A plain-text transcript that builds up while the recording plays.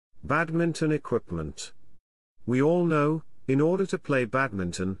Badminton equipment. We all know, in order to play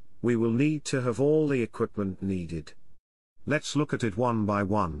badminton, we will need to have all the equipment needed. Let's look at it one by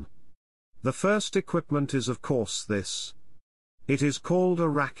one. The first equipment is of course this. It is called a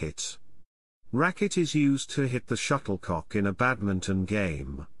racket. Racket is used to hit the shuttlecock in a badminton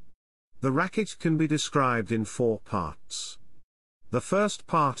game. The racket can be described in 4 parts. The first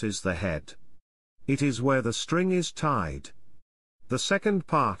part is the head. It is where the string is tied. The second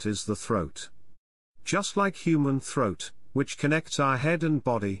part is the throat. Just like human throat, which connects our head and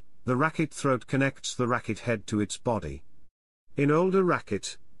body, the racket throat connects the racket head to its body. In older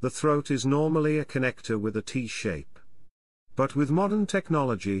racket, the throat is normally a connector with a T-shape. But with modern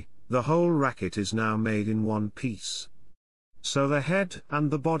technology, the whole racket is now made in one piece. So the head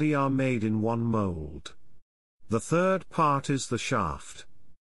and the body are made in one mold. The third part is the shaft.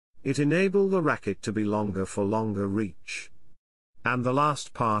 It enables the racket to be longer for longer reach. And the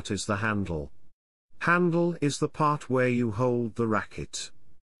last part is the handle. Handle is the part where you hold the racket.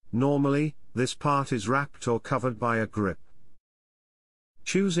 Normally, this part is wrapped or covered by a grip.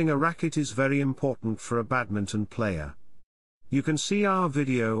 Choosing a racket is very important for a badminton player. You can see our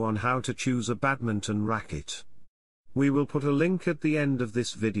video on how to choose a badminton racket. We will put a link at the end of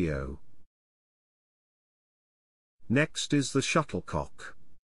this video. Next is the shuttlecock.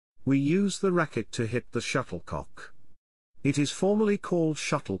 We use the racket to hit the shuttlecock. It is formally called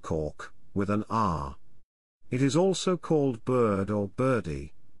shuttlecock, with an R. It is also called bird or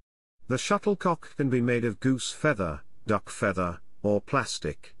birdie. The shuttlecock can be made of goose feather, duck feather, or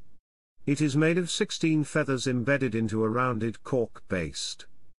plastic. It is made of 16 feathers embedded into a rounded cork-based.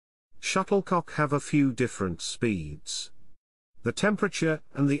 Shuttlecock have a few different speeds. The temperature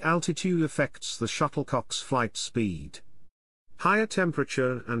and the altitude affects the shuttlecock's flight speed. Higher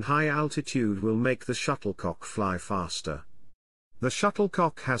temperature and high altitude will make the shuttlecock fly faster. The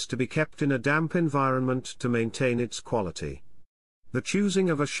shuttlecock has to be kept in a damp environment to maintain its quality. The choosing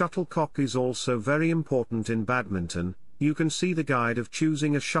of a shuttlecock is also very important in badminton. You can see the guide of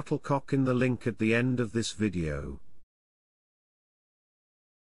choosing a shuttlecock in the link at the end of this video.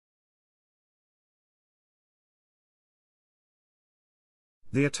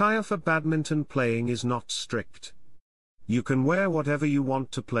 The attire for badminton playing is not strict. You can wear whatever you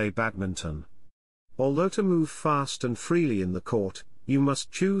want to play badminton. Although to move fast and freely in the court, you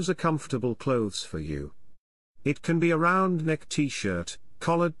must choose a comfortable clothes for you. It can be a round neck t-shirt,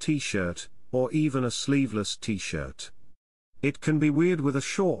 collared t-shirt, or even a sleeveless t-shirt. It can be weird with a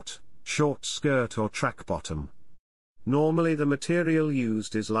short skirt or track bottom. Normally the material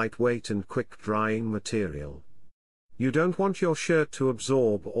used is lightweight and quick-drying material. You don't want your shirt to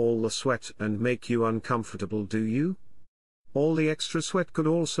absorb all the sweat and make you uncomfortable, do you? All the extra sweat could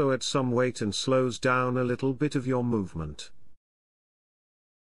also add some weight and slows down a little bit of your movement.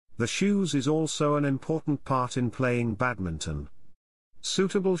 The shoes is also an important part in playing badminton.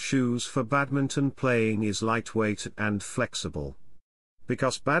 Suitable shoes for badminton playing is lightweight and flexible.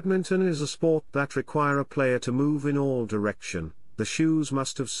 Because badminton is a sport that require a player to move in all direction, the shoes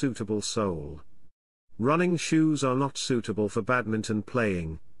must have suitable sole. Running shoes are not suitable for badminton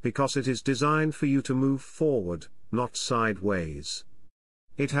playing, because it is designed for you to move forward, not sideways.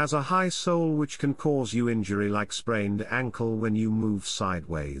 It has a high sole which can cause you injury like sprained ankle when you move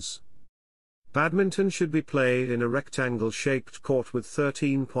sideways. Badminton should be played in a rectangle-shaped court with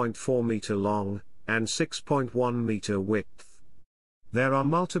 13.4 meter long, and 6.1 meter width. There are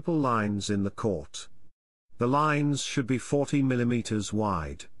multiple lines in the court. The lines should be 40 millimeters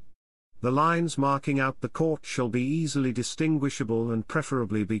wide. The lines marking out the court shall be easily distinguishable and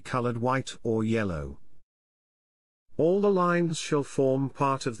preferably be colored white or yellow. All the lines shall form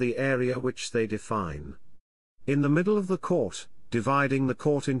part of the area which they define. In the middle of the court, dividing the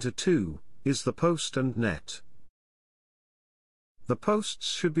court into two, is the post and net. The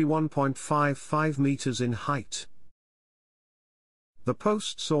posts should be 1.55 meters in height. The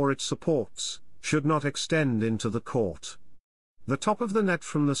posts or its supports should not extend into the court. The top of the net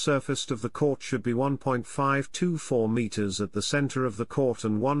from the surface of the court should be 1.524 meters at the center of the court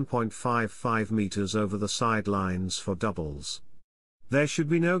and 1.55 meters over the sidelines for doubles. There should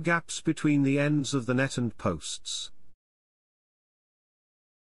be no gaps between the ends of the net and posts.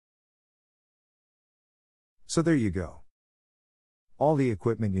 So there you go. All the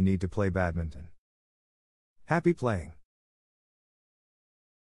equipment you need to play badminton. Happy playing!